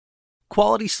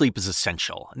Quality sleep is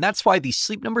essential, and that's why the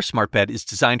Sleep Number Smart Bed is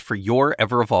designed for your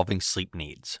ever-evolving sleep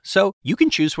needs. So you can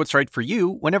choose what's right for you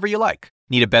whenever you like.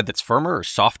 Need a bed that's firmer or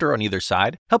softer on either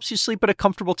side? Helps you sleep at a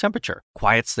comfortable temperature,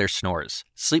 quiets their snores.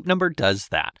 Sleep Number does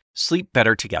that. Sleep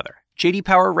better together. J.D.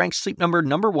 Power ranks Sleep Number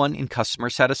 #1 in customer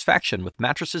satisfaction with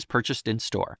mattresses purchased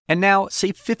in-store. And now,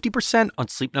 save 50% on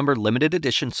Sleep Number limited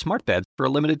edition smart beds for a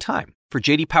limited time. For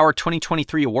J.D. Power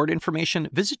 2023 award information,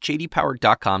 visit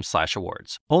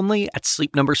jdpower.com/awards. Only at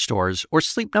Sleep Number stores or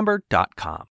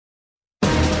sleepnumber.com.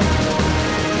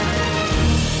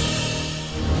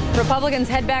 Republicans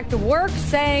head back to work,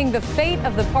 saying the fate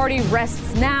of the party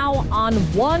rests now on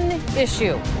one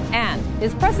issue. And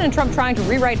is President Trump trying to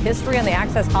rewrite history on the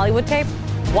Access Hollywood tape?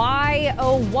 Why,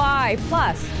 oh why?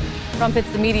 Plus, Trump hits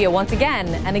the media once again,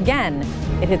 and again,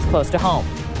 it hits close to home.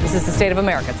 This is the State of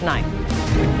America tonight.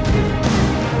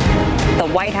 The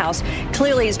White House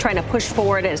clearly is trying to push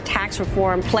forward its tax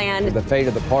reform plan. The fate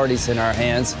of the party's in our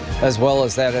hands, as well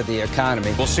as that of the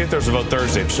economy. We'll see if there's a vote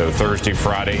Thursday. So Thursday,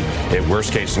 Friday, if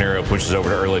worst case scenario pushes over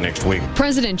to early next week.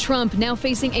 President Trump now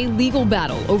facing a legal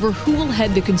battle over who will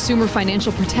head the Consumer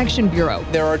Financial Protection Bureau.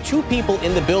 There are two people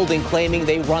in the building claiming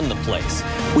they run the place.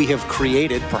 We have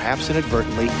created, perhaps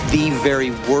inadvertently, the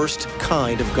very worst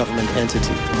kind of government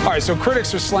entity. All right, so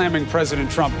critics are slamming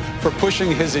President Trump for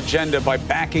pushing his agenda by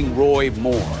backing Roy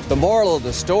Moore. The moral of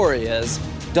the story is,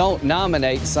 don't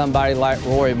nominate somebody like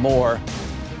Roy Moore.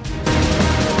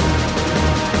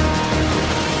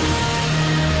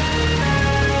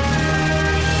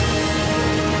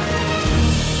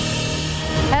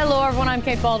 Hello, everyone. I'm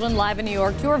Kate Baldwin, live in New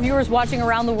York. To our viewers watching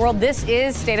around the world, this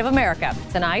is State of America.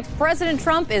 Tonight, President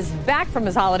Trump is back from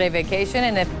his holiday vacation,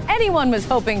 and if anyone was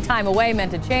hoping time away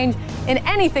meant a change in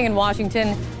anything in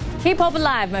Washington, keep hope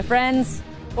alive, my friends.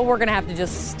 But we're going to have to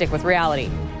just stick with reality.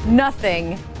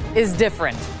 Nothing is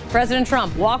different. President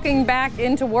Trump walking back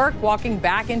into work, walking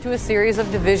back into a series of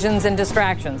divisions and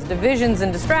distractions. Divisions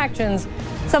and distractions,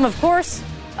 some, of course,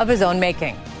 of his own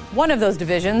making. One of those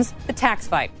divisions, the tax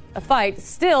fight. A fight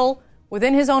still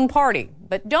within his own party.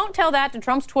 But don't tell that to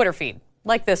Trump's Twitter feed,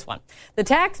 like this one. The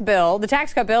tax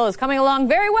cut bill is coming along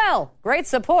very well. Great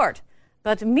support.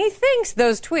 But methinks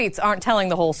those tweets aren't telling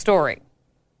the whole story.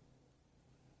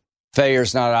 Failure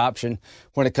is not an option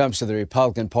when it comes to the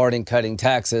Republican Party cutting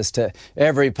taxes to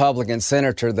every Republican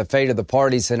senator. The fate of the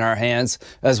party's in our hands,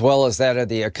 as well as that of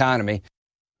the economy.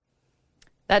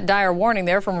 That dire warning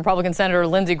there from Republican Senator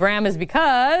Lindsey Graham is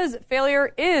because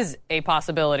failure is a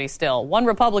possibility still. One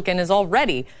Republican is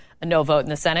already a no vote in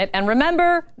the Senate. And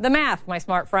remember the math, my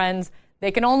smart friends.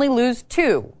 They can only lose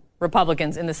 2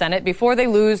 Republicans in the Senate before they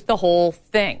lose the whole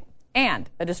thing. And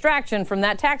a distraction from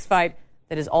that tax fight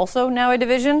that is also now a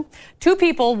division. 2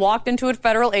 people walked into a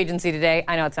federal agency today.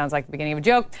 I know it sounds like the beginning of a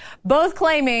joke. Both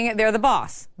claiming they're the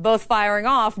boss. Both firing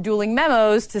off dueling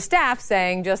memos to staff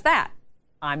saying just that.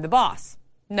 I'm the boss.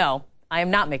 No, I am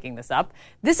not making this up.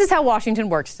 This is how Washington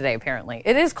works today, apparently.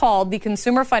 It is called the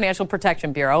Consumer Financial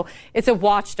Protection Bureau. It's a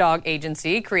watchdog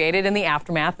agency created in the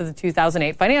aftermath of the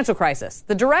 2008 financial crisis.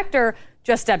 The director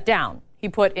just stepped down. He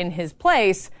put in his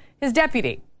place his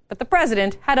deputy. But the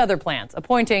president had other plans,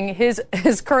 appointing his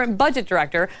current budget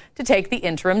director to take the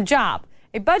interim job.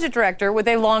 A budget director with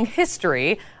a long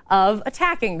history of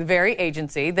attacking the very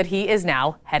agency that he is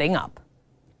now heading up.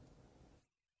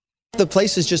 The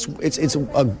place is just, it's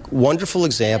a wonderful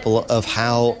example of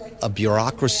how a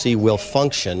bureaucracy will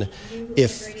function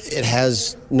if it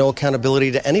has no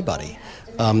accountability to anybody.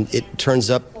 It turns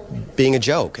up being a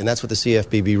joke, and that's what the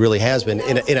CFPB really has been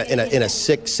in a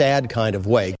sick, sad kind of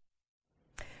way.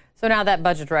 So now that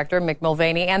budget director, Mick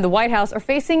Mulvaney, and the White House are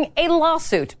facing a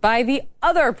lawsuit by the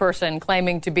other person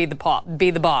claiming to be the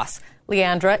boss,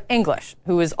 Leandra English,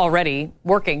 who is already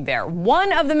working there.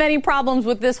 One of the many problems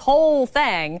with this whole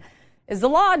thing is the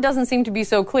law doesn't seem to be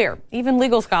so clear. Even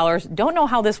legal scholars don't know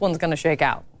how this one's going to shake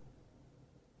out.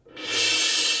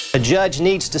 A judge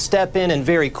needs to step in and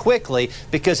very quickly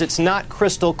because it's not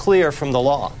crystal clear from the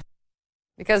law.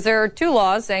 Because there are 2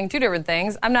 laws saying 2 different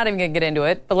things. I'm not even going to get into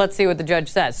it, but let's see what the judge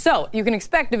says. So you can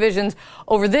expect divisions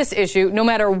over this issue, no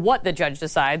matter what the judge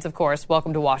decides, of course.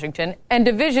 Welcome to Washington. And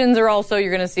divisions are also, you're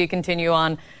going to see, continue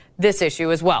on this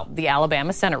issue as well, the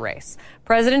Alabama Senate race.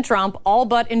 President Trump all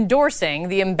but endorsing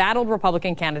the embattled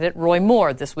Republican candidate Roy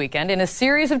Moore this weekend in a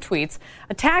series of tweets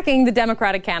attacking the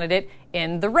Democratic candidate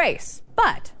in the race.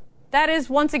 But that is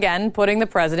once again putting the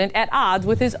president at odds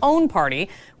with his own party,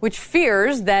 which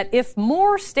fears that if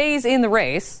Moore stays in the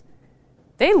race,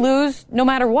 they lose no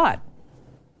matter what.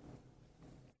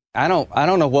 I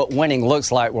don't know what winning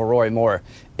looks like with Roy Moore.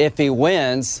 If he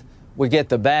wins, we get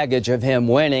the baggage of him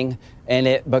winning, and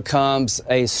it becomes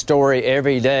a story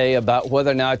every day about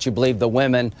whether or not you believe the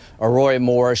women or Roy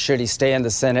Moore. Should he stay in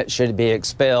the Senate? Should he be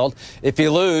expelled? If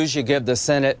you lose, you give the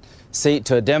Senate seat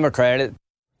to a Democrat.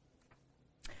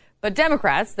 But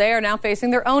Democrats, they are now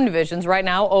facing their own divisions right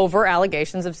now over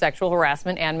allegations of sexual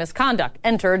harassment and misconduct.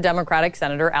 Enter Democratic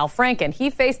Senator Al Franken.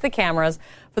 He faced the cameras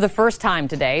for the first time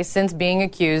today since being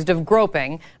accused of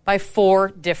groping by 4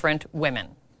 different women.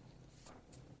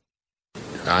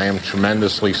 I am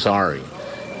tremendously sorry,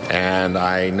 and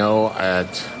I know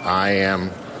that I am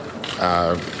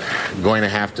going to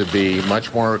have to be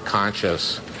much more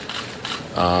conscious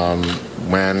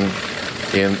when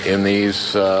in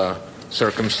these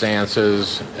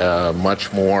circumstances,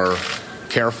 much more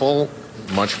careful,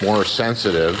 much more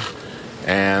sensitive,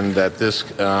 and that this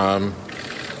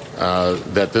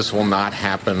will not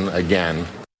happen again.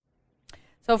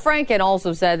 So Franken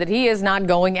also said that he is not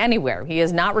going anywhere. He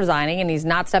is not resigning, and he's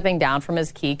not stepping down from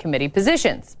his key committee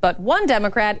positions. But one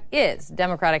Democrat is,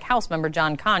 Democratic House member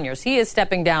John Conyers. He is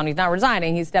stepping down. He's not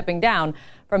resigning. He's stepping down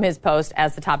from his post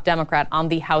as the top Democrat on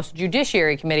the House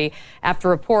Judiciary Committee after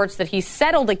reports that he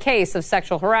settled a case of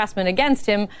sexual harassment against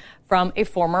him from a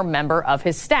former member of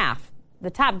his staff.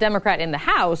 The top Democrat in the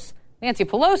House, Nancy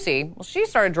Pelosi, well, she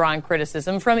started drawing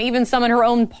criticism from even some in her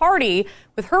own party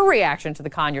with her reaction to the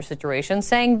Conyers situation,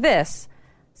 saying this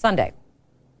Sunday.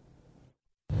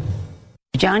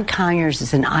 John Conyers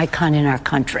is an icon in our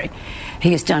country.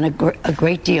 He has done a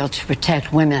great deal to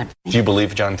protect women. Do you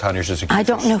believe John Conyers is accused? I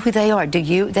don't know who they are. Do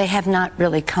you? They have not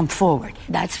really come forward.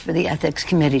 That's for the Ethics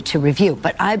Committee to review.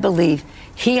 But I believe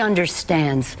he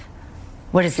understands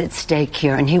what is at stake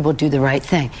here, and he will do the right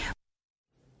thing.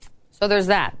 So there's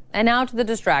that. And now to the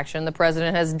distraction the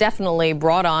president has definitely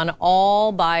brought on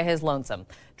all by his lonesome,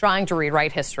 trying to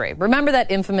rewrite history. Remember that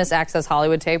infamous Access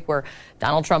Hollywood tape where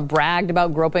Donald Trump bragged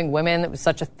about groping women? That was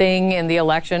such a thing in the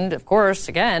election. Of course,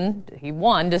 again, he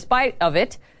won despite of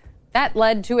it. That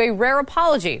led to a rare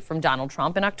apology from Donald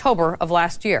Trump in October of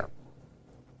last year.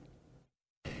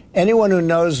 Anyone who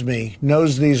knows me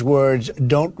knows these words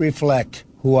don't reflect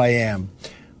who I am.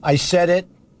 I said it,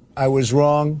 I was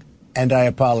wrong, and I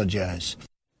apologize.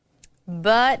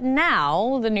 But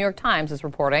now the New York Times is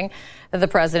reporting that the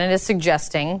president is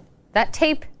suggesting that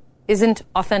tape isn't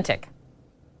authentic.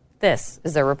 This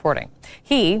is their reporting.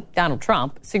 He, Donald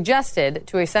Trump, suggested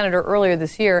to a senator earlier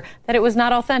this year that it was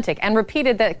not authentic and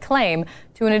repeated that claim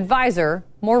to an advisor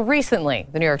more recently,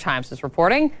 the New York Times is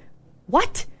reporting.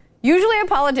 What? Usually a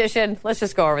politician, let's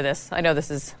just go over this. I know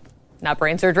this is not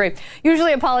brain surgery.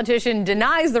 Usually a politician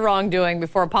denies the wrongdoing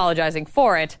before apologizing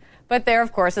for it. But there,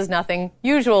 of course, is nothing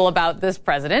usual about this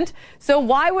president. So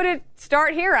why would it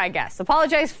start here, I guess?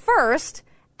 Apologize first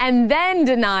and then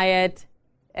deny it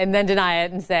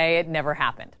and say it never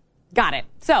happened. Got it.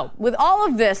 So with all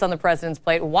of this on the president's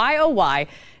plate, why, oh, why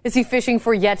is he fishing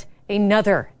for yet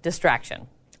another distraction?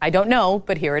 I don't know,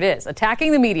 but here it is.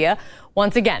 Attacking the media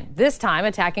once again, this time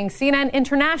attacking CNN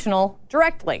International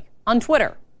directly on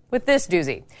Twitter. With this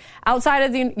doozy. Outside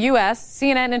of the U.S.,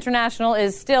 CNN International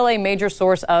is still a major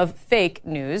source of fake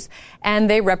news, and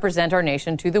they represent our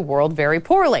nation to the world very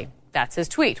poorly. That's his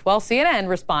tweet. Well, CNN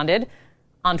responded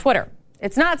on Twitter.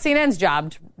 It's not CNN's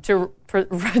job to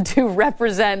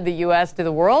represent the U.S. to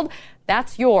the world.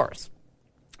 That's yours.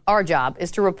 Our job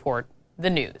is to report the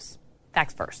news.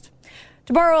 Facts first.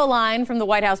 To borrow a line from the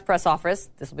White House press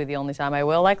office, this will be the only time I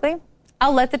will, likely,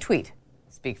 I'll let the tweet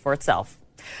speak for itself.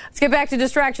 Let's get back to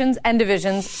distractions and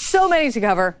divisions. So many to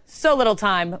cover, so little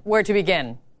time. Where to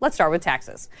begin? Let's start with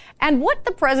taxes and what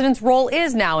the president's role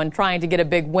is now in trying to get a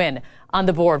big win on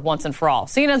the board once and for all.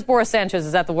 CNN's Boris Sanchez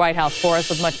is at the White House for us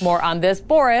with much more on this.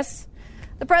 Boris,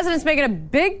 the president's making a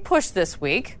big push this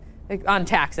week on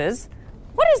taxes.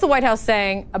 What is the White House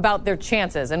saying about their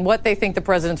chances and what they think the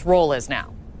president's role is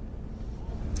now?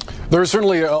 There is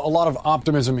certainly a lot of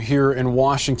optimism here in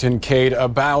Washington, Kate,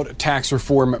 about tax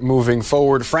reform moving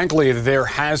forward. Frankly, there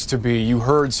has to be. You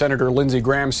heard Senator Lindsey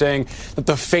Graham saying that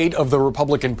the fate of the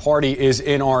Republican Party is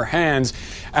in our hands.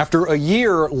 After a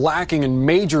year lacking in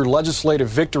major legislative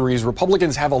victories,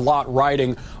 Republicans have a lot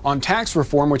riding on tax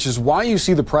reform, which is why you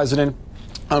see the president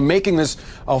making this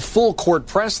a full court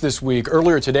press this week.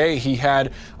 Earlier today, he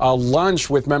had lunch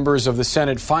with members of the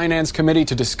Senate Finance Committee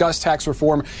to discuss tax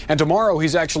reform. And tomorrow,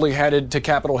 he's actually headed to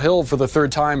Capitol Hill for the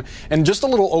third time in just a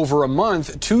little over a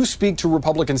month to speak to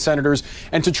Republican senators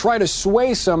and to try to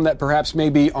sway some that perhaps may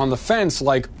be on the fence,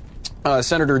 like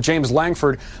Senator James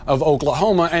Langford of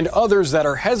Oklahoma, and others that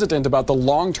are hesitant about the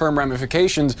long-term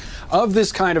ramifications of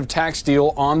this kind of tax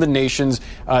deal on the nation's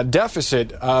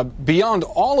deficit. Beyond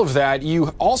all of that, you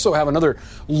also have another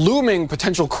looming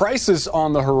potential crisis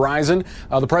on the horizon.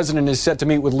 The president is set to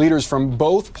meet with leaders from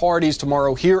both parties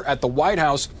tomorrow here at the White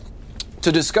House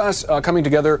to discuss coming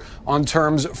together on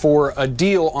terms for a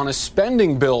deal on a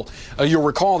spending bill. You'll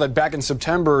recall that back in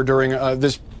September during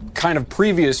this kind of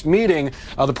previous meeting,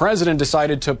 the president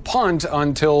decided to punt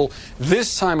until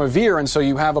this time of year, and so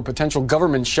you have a potential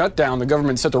government shutdown. The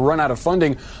government's set to run out of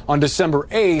funding on December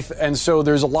 8th, and so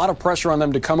there's a lot of pressure on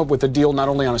them to come up with a deal not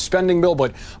only on a spending bill,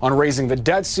 but on raising the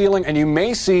debt ceiling, and you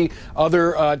may see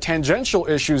other tangential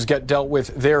issues get dealt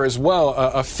with there as well.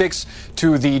 A fix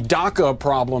to the DACA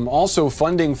problem, also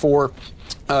funding for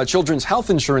children's health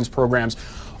insurance programs.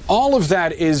 All of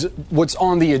that is what's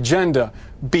on the agenda.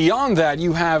 Beyond that,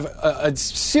 you have a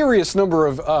serious number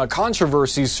of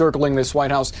controversies circling this White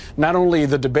House. Not only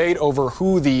the debate over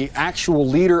who the actual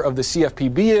leader of the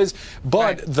CFPB is,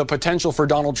 but the potential for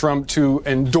Donald Trump to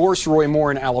endorse Roy Moore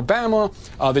in Alabama,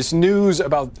 this news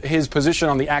about his position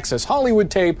on the Access Hollywood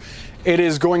tape. It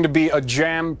is going to be a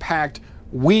jam-packed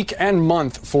week and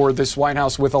month for this White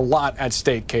House with a lot at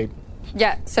stake, Kate.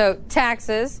 Yeah, so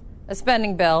taxes, a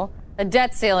spending bill, a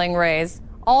debt ceiling raise,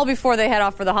 all before they head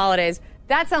off for the holidays.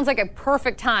 That sounds like a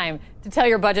perfect time to tell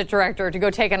your budget director to go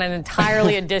take on an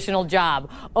entirely additional job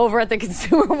over at the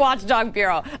Consumer Watchdog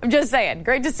Bureau. I'm just saying.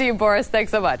 Great to see you, Boris.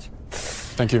 Thanks so much.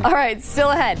 Thank you. All right,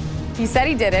 still ahead. He said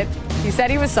he did it. He said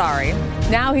he was sorry.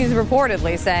 Now he's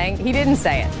reportedly saying he didn't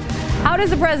say it. How is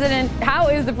the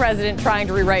president trying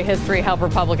to rewrite history, help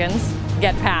Republicans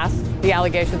get past the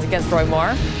allegations against Roy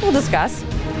Moore? We'll discuss.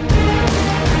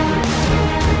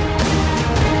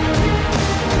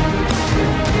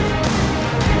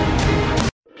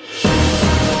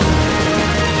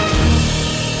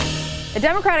 A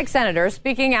Democratic senator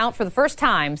speaking out for the first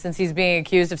time since he's being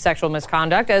accused of sexual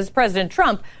misconduct, as President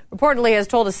Trump reportedly has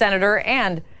told a senator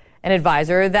and an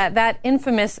advisor that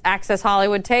infamous Access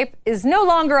Hollywood tape is no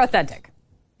longer authentic,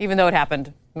 even though it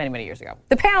happened many, many years ago.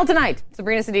 The panel tonight,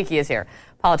 Sabrina Siddiqui is here,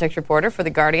 politics reporter for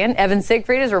The Guardian. Evan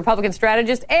Siegfried is a Republican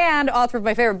strategist and author of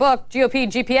my favorite book, GOP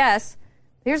GPS.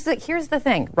 Here's the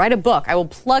thing. Write a book. I will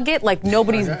plug it like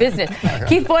nobody's business.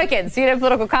 Keith Boykin, CNN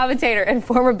political commentator and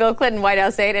former Bill Clinton White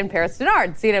House aide, and Paris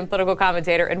Denard, CNN political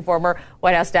commentator and former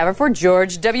White House staffer for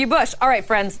George W. Bush. All right,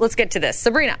 friends, let's get to this.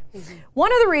 Sabrina,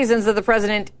 one of the reasons that the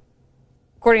president,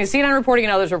 according to CNN reporting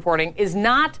and others reporting, is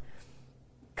not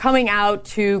coming out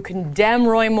to condemn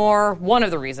Roy Moore, one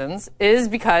of the reasons, is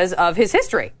because of his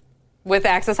history with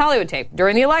Access Hollywood tape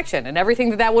during the election and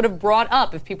everything that would have brought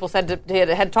up if people said had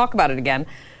to talk about it again.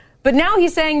 But now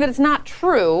he's saying that it's not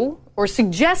true or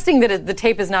suggesting that the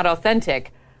tape is not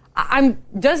authentic.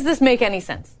 Does this make any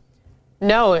sense?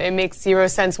 No, it makes zero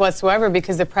sense whatsoever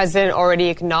because the president already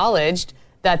acknowledged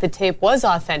that the tape was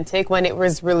authentic when it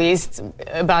was released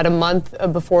about a month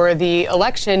before the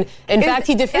election. In fact,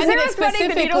 he defended it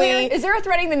specifically. Is there a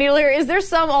threading the needle here? Is there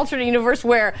some alternate universe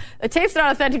where the tape's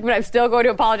not authentic, but I'm still going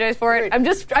to apologize for it? I'm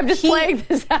just playing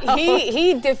this out.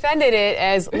 He defended it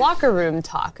as locker room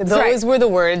talk. Those were the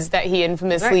words that he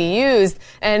infamously used.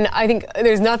 And I think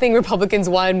there's nothing Republicans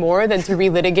wanted more than to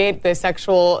relitigate the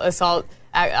sexual assault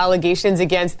allegations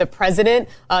against the president.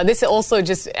 This also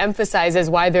just emphasizes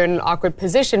why they're in an awkward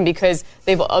position because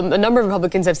a number of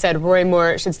Republicans have said Roy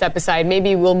Moore should step aside.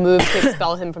 Maybe we'll move to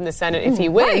expel him from the Senate if he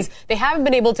wins. Right. They haven't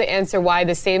been able to answer why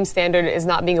the same standard is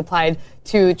not being applied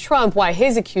to Trump, why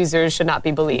his accusers should not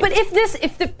be believed. But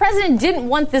if the president didn't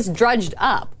want this drudged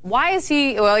up, why is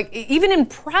he, even in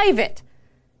private,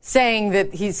 saying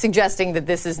that he's suggesting that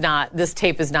this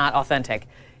tape is not authentic?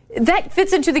 That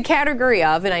fits into the category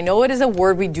of, and I know it is a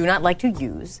word we do not like to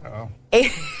use. You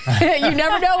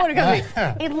never know when it comes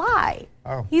to a lie.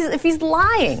 If he's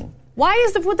lying,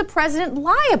 why would the president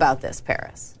lie about this,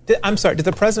 Paris? I'm sorry. Did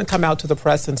the president come out to the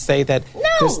press and say that?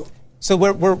 No. So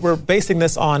we're basing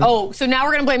this on... Oh, so now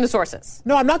we're going to blame the sources.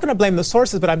 No, I'm not going to blame the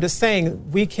sources, but I'm just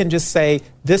saying we can just say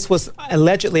this was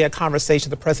allegedly a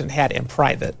conversation the president had in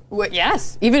private. Well,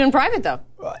 yes, even in private, though.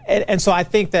 And so I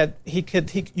think that you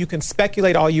can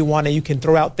speculate all you want and you can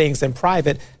throw out things in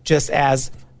private just as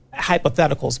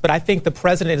hypotheticals. But I think the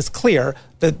president is clear.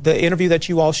 The interview that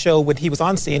you all showed when he was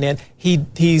on CNN,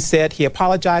 he said he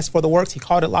apologized for the works, he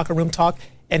called it locker room talk,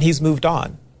 and he's moved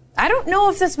on. I don't know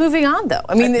if that's moving on, though.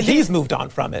 I mean, he's moved on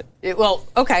from it.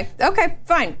 Okay,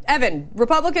 fine. Evan,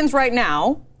 Republicans right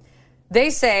now, they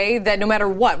say that no matter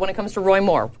what, when it comes to Roy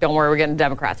Moore, don't worry, we're getting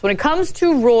Democrats. When it comes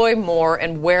to Roy Moore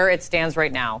and where it stands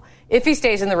right now, if he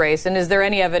stays in the race, and is there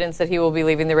any evidence that he will be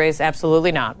leaving the race?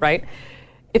 Absolutely not, right?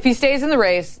 if he stays in the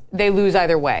race, they lose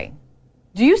either way.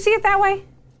 Do you see it that way?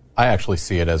 I actually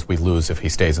see it as we lose if he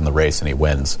stays in the race and he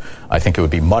wins. I think it would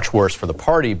be much worse for the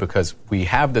party because we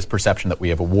have this perception that we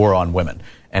have a war on women.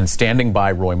 And standing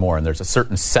by Roy Moore, and there's a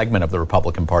certain segment of the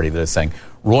Republican Party that is saying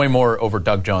Roy Moore over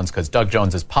Doug Jones because Doug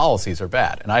Jones's policies are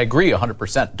bad. And I agree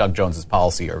 100% Doug Jones's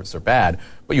policies are bad,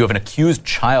 but you have an accused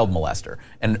child molester.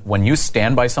 And when you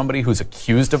stand by somebody who's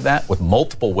accused of that with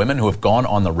multiple women who have gone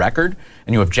on the record,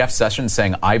 and you have Jeff Sessions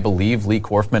saying, I believe Lee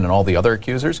Korfman and all the other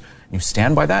accusers, and you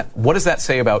stand by that, what does that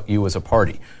say about you as a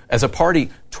party? As a party,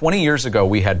 20 years ago,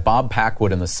 we had Bob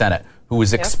Packwood in the Senate who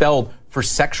was expelled for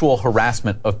sexual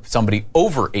harassment of somebody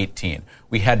over 18.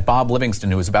 We had Bob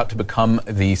Livingston, who was about to become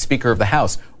the Speaker of the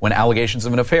House when allegations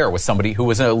of an affair with somebody who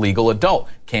was an illegal adult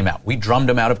came out. We drummed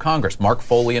him out of Congress. Mark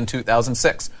Foley in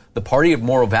 2006. The party of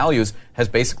moral values has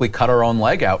basically cut our own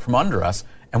leg out from under us,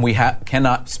 and we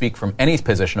cannot speak from any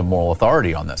position of moral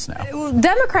authority on this now.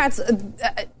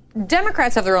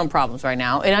 Democrats have their own problems right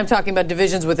now, and I'm talking about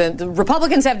divisions within. The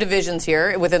Republicans have divisions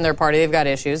here within their party. They've got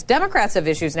issues. Democrats have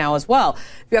issues now as well.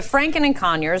 You have Franken and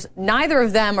Conyers. Neither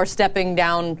of them are stepping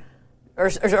down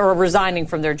or resigning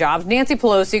from their jobs. Nancy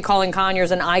Pelosi calling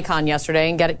Conyers an icon yesterday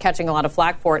and catching a lot of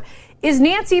flack for it. Is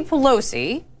Nancy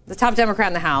Pelosi, the top Democrat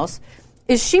in the House,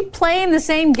 is she playing the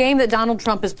same game that Donald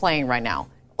Trump is playing right now,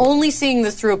 only seeing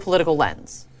this through a political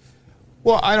lens?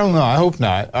 Well, I don't know. I hope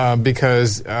not,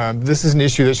 because this is an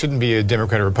issue that shouldn't be a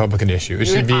Democrat or Republican issue. It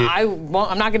should be. I'm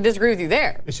not going to disagree with you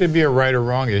there. It should be a right or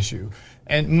wrong issue.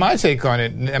 And my take on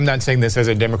it, I'm not saying this as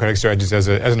a Democratic strategist, as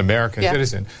an American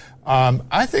citizen.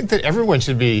 I think that everyone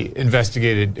should be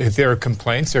investigated. If there are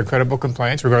complaints, there are credible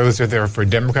complaints, regardless if they're for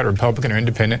Democrat, Republican, or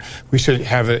Independent. We should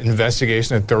have an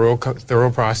investigation, a thorough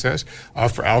process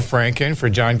for Al Franken, for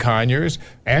John Conyers,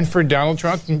 and for Donald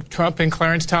Trump and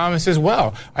Clarence Thomas as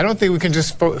well. I don't think we can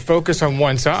just focus on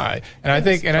one side. And I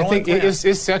think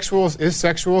is sexual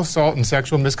assault and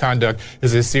sexual misconduct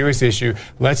is a serious issue.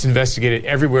 Let's investigate it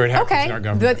everywhere it happens in our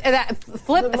government. But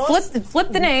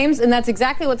flip the names, and that's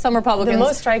exactly what some Republicans. The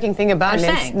most striking thing about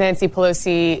Nancy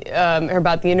Pelosi,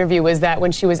 about the interview, was that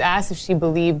when she was asked if she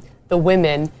believed the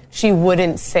women, she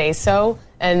wouldn't say so.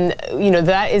 And,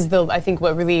 that is I think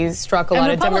what really struck a lot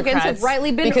of Democrats. Have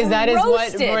rightly been because that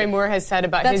roasted. Is what Roy Moore has said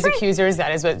about his accusers.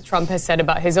 That is what Trump has said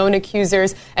about his own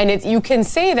accusers. And you can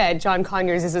say that John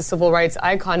Conyers is a civil rights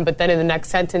icon, but then in the next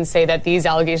sentence say that these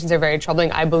allegations are very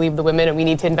troubling. I believe the women, and we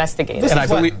need to investigate. This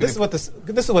is what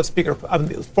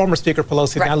former Speaker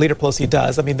Pelosi, now Leader Pelosi,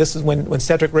 does. I mean, this is when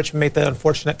Cedric Richmond made the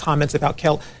unfortunate comments about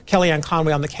Kellyanne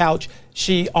Conway on the couch.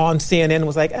 She on CNN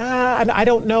was like, I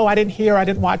don't know, I didn't hear, I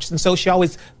didn't watch, and so she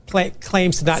always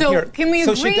claims to not hear. So can we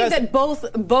agree that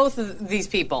both of these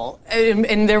people,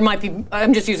 and there might be,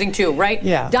 I'm just using two, right?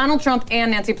 Yeah. Donald Trump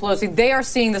and Nancy Pelosi, they are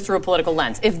seeing this through a political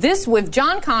lens. If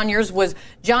John Conyers was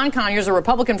John Conyers, a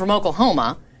Republican from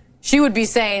Oklahoma, she would be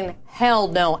saying, hell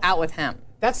no, out with him.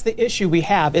 That's the issue we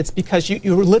have. It's because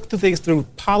you look through things through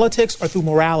politics or through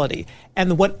morality.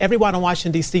 And what everyone in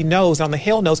Washington, D.C. knows, on the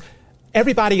Hill knows,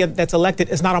 everybody that's elected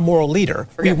is not a moral leader.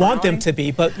 We want them to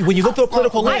be, but when you look through a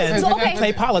political lens, you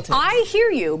play politics. I hear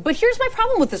you, but here's my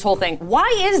problem with this whole thing. Why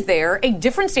is there a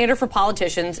different standard for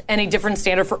politicians and a different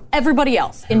standard for everybody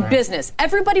else in business?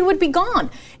 Everybody would be gone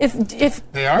if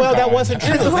they are. Well, that wasn't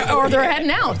true. Or they're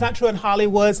heading out. It's not true in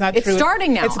Hollywood. It's not true. It's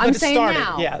starting now. I'm saying starting.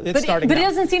 now. Yeah, it's starting. But it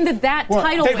doesn't seem that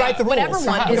title. They write the rules.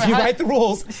 If you write the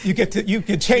rules, you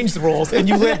can change the rules, and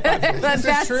you live by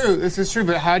the rules. This is true.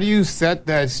 But how do you set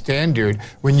that standard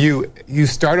when you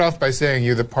start off by saying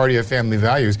you're the party of family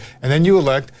values, and then you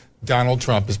elect Donald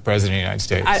Trump as president of the United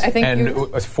States? I think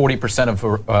 40%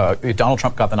 of Donald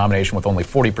Trump got the nomination with only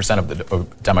 40% of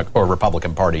the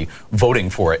Republican Party voting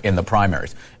for it in the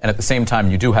primaries. And at the same time,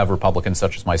 you do have Republicans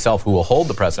such as myself who will hold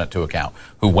the president to account,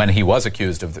 who, when he was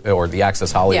accused of the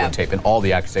Access Hollywood tape and all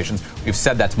the accusations, we've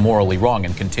said that's morally wrong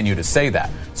and continue to say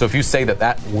that. So if you say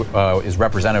that is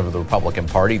representative of the Republican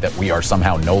Party, that we are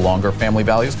somehow no longer family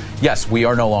values, yes, we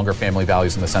are no longer family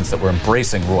values in the sense that we're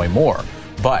embracing Roy Moore.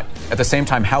 But at the same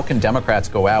time, how can Democrats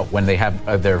go out when they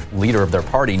have their leader of their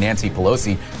party, Nancy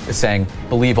Pelosi, is saying,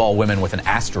 believe all women with an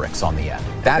asterisk on the end?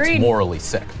 That's morally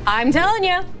sick. I'm telling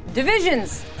you,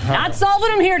 divisions. Not solving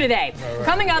them here today.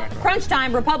 Coming up, crunch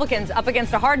time, Republicans up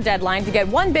against a hard deadline to get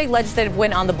one big legislative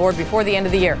win on the board before the end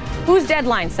of the year. Whose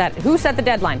deadline set? Who set the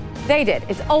deadline? They did.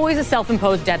 It's always a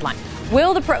self-imposed deadline.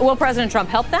 Will President Trump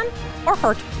help them or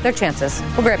hurt their chances?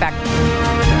 We'll be right back.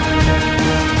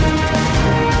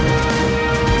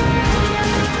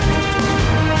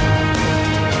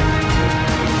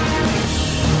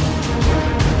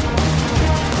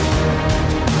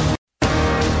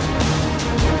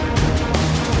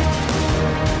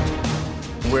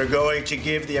 to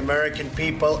give the American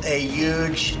people a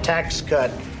huge tax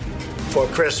cut for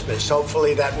Christmas.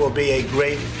 Hopefully that will be a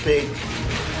great, big,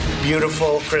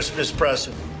 beautiful Christmas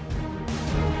present.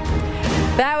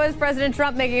 That was President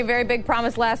Trump making a very big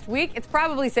promise last week. It's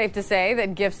probably safe to say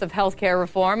that gifts of health care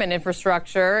reform and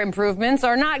infrastructure improvements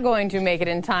are not going to make it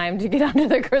in time to get under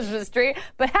the Christmas tree.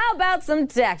 But how about some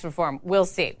tax reform? We'll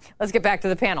see. Let's get back to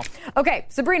the panel. Okay,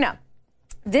 Sabrina,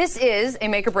 this is a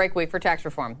make or break week for tax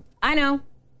reform. I know.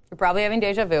 You're probably having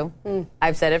deja vu.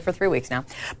 I've said it for 3 weeks now.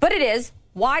 But it is.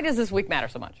 Why does this week matter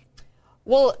so much?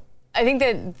 Well, I think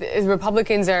that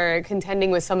Republicans are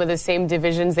contending with some of the same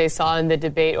divisions they saw in the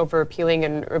debate over repealing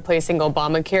and replacing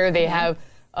Obamacare.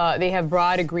 They have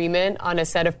broad agreement on a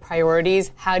set of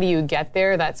priorities. How do you get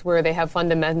there? That's where they have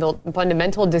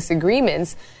fundamental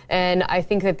disagreements. And I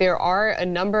think that there are a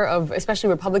number of, especially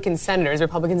Republicans in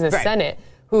the Senate,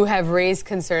 who have raised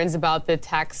concerns about the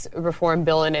tax reform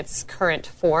bill in its current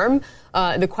form.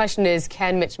 The question is,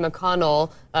 can Mitch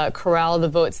McConnell corral the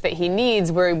votes that he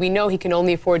needs, where we know he can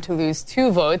only afford to lose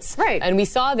 2 votes? Right. And we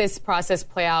saw this process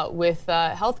play out with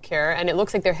health care, and it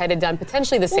looks like they're headed down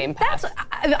potentially the same path.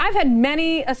 I've had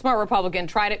many a smart Republican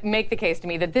try to make the case to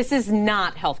me that this is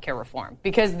not health care reform,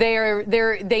 because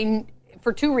they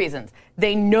for 2 reasons.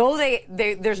 They know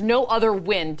there's no other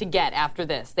win to get after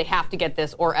this. They have to get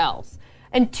this or else.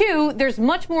 And 2, there's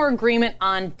much more agreement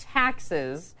on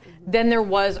taxes than there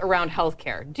was around health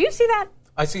care. Do you see that?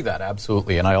 I see that,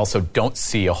 absolutely. And I also don't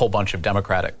see a whole bunch of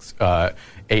Democratic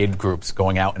aid groups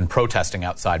going out and protesting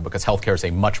outside, because health care is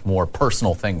a much more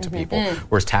personal thing to people,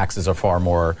 whereas taxes are far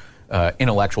more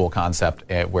intellectual concept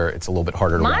where it's a little bit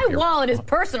harder to My wallet is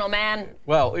personal, man.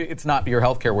 Well, it's not your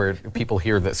health care where people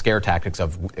hear the scare tactics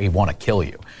of they want to kill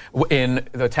you. In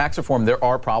the tax reform, there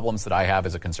are problems that I have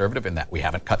as a conservative in that we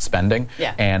haven't cut spending.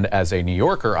 Yeah. And as a New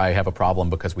Yorker, I have a problem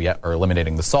because we are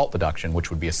eliminating the SALT deduction, which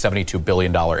would be a $72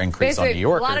 billion increase on New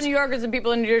Yorkers. A lot of New Yorkers and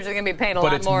people in New Jersey are going to be paying a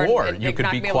lot more. But it's more. You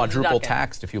could be quadruple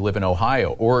taxed if you live in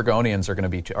Ohio. Oregonians are going to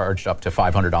be charged up to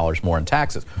 $500 more in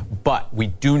taxes. But we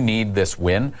do need this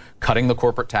win. Cutting the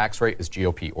corporate tax rate is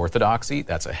GOP orthodoxy.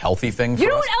 That's a healthy thing for us. You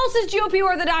know what else is GOP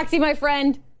orthodoxy, my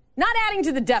friend? Not adding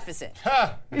to the deficit.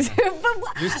 Used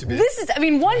to be. This is,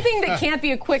 one thing that can't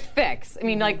be a quick fix.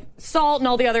 Like SALT and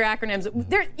all the other acronyms.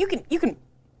 You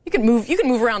can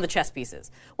move around the chess pieces.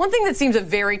 One thing that seems a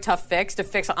very tough fix to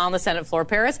fix on the Senate floor,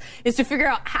 Paris, is to figure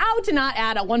out how to not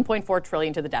add a $1.4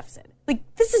 trillion to the deficit.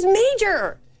 This is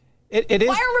major. It is.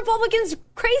 Why are Republicans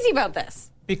crazy about this?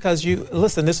 Because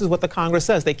this is what the Congress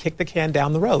says. They kick the can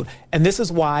down the road. And this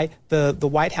is why the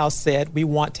White House said we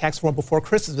want tax reform before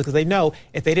Christmas, because they know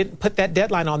if they didn't put that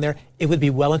deadline on there, it would be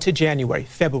well into January,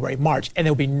 February, March, and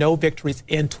there would be no victories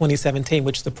in 2017,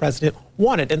 which the president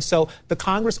wanted. And so the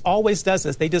Congress always does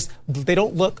this. They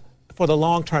don't look for the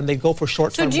long term. They go for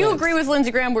short term. So do you agree with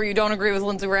Lindsey Graham where you don't agree with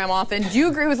Lindsey Graham often? Do you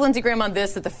agree with Lindsey Graham on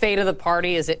this, that the fate of the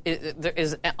party is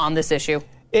on this issue?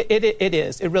 It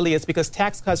is. It really is, because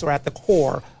tax cuts are at the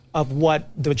core of what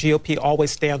the GOP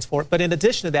always stands for. But in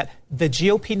addition to that, the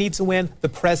GOP needs a win. The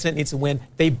president needs a win.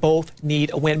 They both need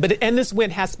a win. And this win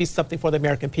has to be something for the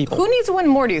American people. Who needs a win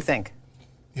more, do you think?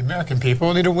 The American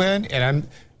people need a win, and I'm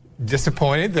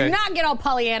disappointed that... Do not get all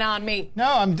Pollyanna on me.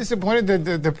 No, I'm disappointed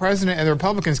that the president and the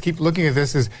Republicans keep looking at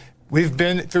this as... We've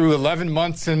been through 11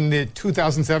 months in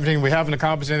 2017. We haven't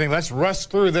accomplished anything. Let's rush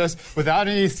through this without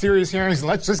any serious hearings, and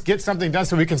let's just get something done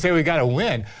so we can say we got to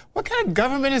win. What kind of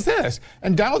government is this?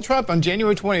 And Donald Trump on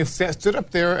January 20th stood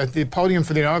up there at the podium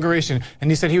for the inauguration,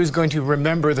 and he said he was going to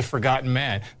remember the forgotten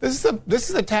man. This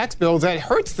is a tax bill that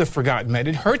hurts the forgotten man.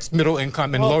 It hurts middle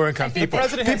income and lower income people.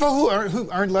 People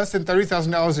who earn less than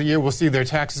 $30,000 a year will see their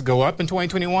taxes go up in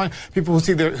 2021. People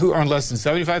who earn less than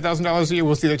 $75,000 a year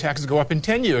will see their taxes go up in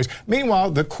 10 years. Meanwhile,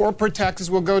 the corporate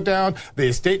taxes will go down, the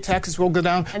estate taxes will go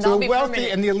down, and so the wealthy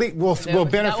and the elite will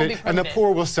benefit, and the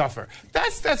poor will suffer.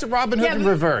 That's Robin Hood in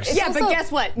reverse. Yeah, but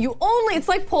guess what? It's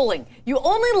like polling. You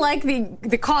only like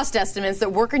the cost estimates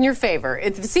that work in your favor.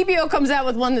 If the CBO comes out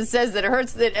with one that says that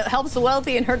it helps the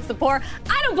wealthy and hurts the poor,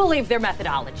 I don't believe their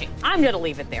methodology. I'm going to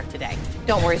leave it there today.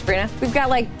 Don't worry, Sabrina. We've got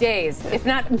days, if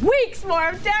not weeks more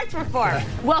of tax reform.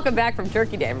 Welcome back from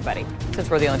Turkey Day, everybody,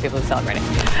 since we're the only people who celebrate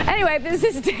it. Anyway, this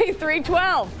is day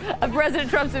 312 of President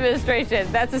Trump's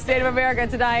administration. That's the State of America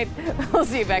tonight. We'll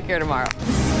see you back here tomorrow.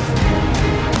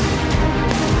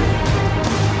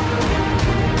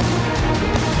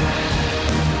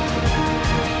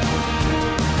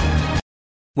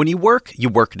 When you work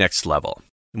next level.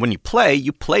 And when you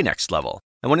play next level.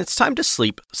 And when it's time to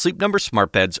sleep, Sleep Number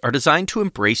smart beds are designed to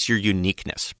embrace your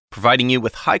uniqueness, providing you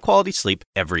with high-quality sleep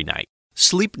every night.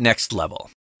 Sleep next level.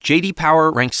 JD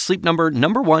Power ranks Sleep Number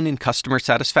number 1 in customer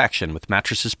satisfaction with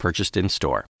mattresses purchased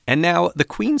in-store. And now, the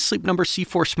Queen Sleep Number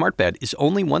C4 Smart Bed is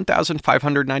only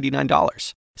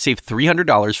 $1,599. Save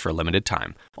 $300 for a limited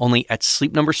time, only at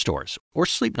Sleep Number stores or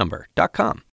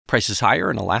sleepnumber.com. Prices higher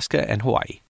in Alaska and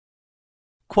Hawaii.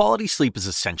 Quality sleep is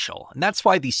essential, and that's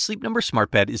why the Sleep Number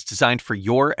Smart Bed is designed for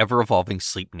your ever-evolving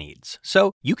sleep needs.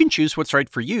 So you can choose what's right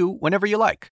for you whenever you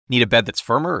like. Need a bed that's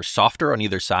firmer or softer on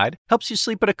either side? Helps you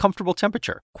sleep at a comfortable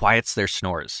temperature. Quiets their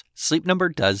snores. Sleep Number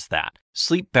does that.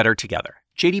 Sleep better together.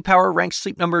 JD Power ranks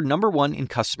Sleep Number number 1 in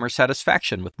customer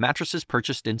satisfaction with mattresses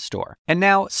purchased in-store. And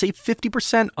now, save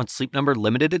 50% on Sleep Number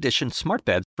limited edition smart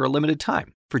beds for a limited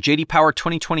time. For JD Power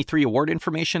 2023 award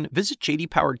information, visit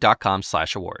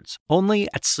jdpower.com/awards. Only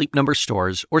at Sleep Number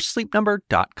stores or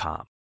sleepnumber.com.